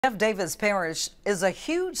Davis Parish is a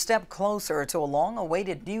huge step closer to a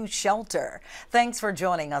long-awaited new shelter. Thanks for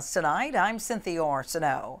joining us tonight. I'm Cynthia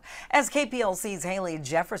Arsenault. As KPLC's Haley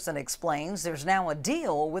Jefferson explains, there's now a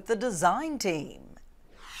deal with the design team.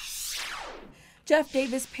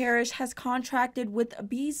 Davis Parish has contracted with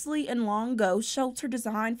Beasley and Longo Shelter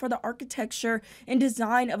Design for the architecture and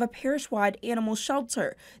design of a parish-wide animal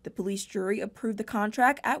shelter. The police jury approved the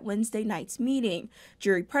contract at Wednesday night's meeting.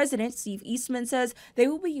 Jury President Steve Eastman says they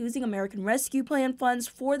will be using American Rescue Plan funds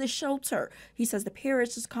for the shelter. He says the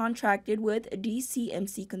parish is contracted with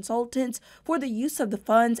DCMC Consultants for the use of the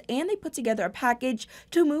funds, and they put together a package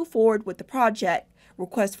to move forward with the project.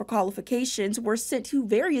 Requests for qualifications were sent to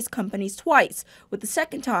various companies twice, with the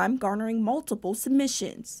second time garnering multiple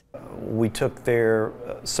submissions. We took their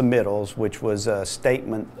submittals, which was a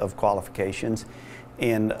statement of qualifications,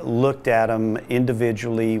 and looked at them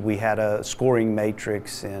individually. We had a scoring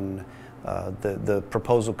matrix, and the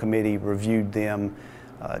proposal committee reviewed them,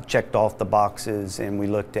 checked off the boxes, and we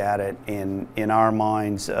looked at it, and in our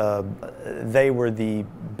minds, they were the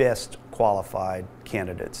best qualified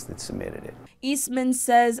candidates that submitted it. Eastman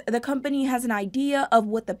says the company has an idea of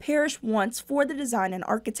what the parish wants for the design and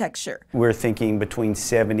architecture. We're thinking between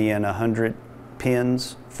 70 and 100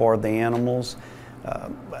 pens for the animals.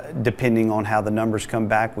 Depending on how the numbers come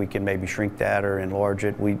back, we can maybe shrink that or enlarge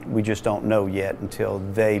it. We just don't know yet until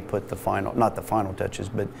they put the final, not the final touches,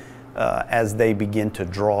 but as they begin to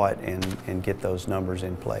draw it and get those numbers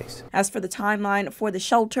in place. As for the timeline for the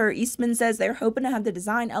shelter, Eastman says they're hoping to have the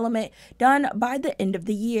design element done by the end of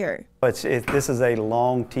the year. This is a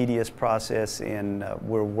long, tedious process, and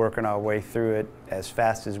we're working our way through it as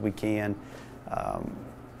fast as we can.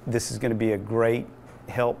 This is going to be a great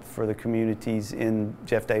help for the communities in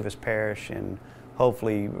Davis Parish, and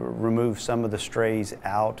hopefully remove some of the strays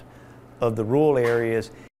out of the rural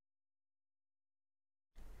areas.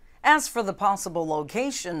 As for the possible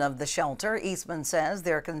location of the shelter, Eastman says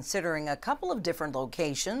they're considering a couple of different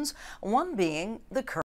locations, one being the current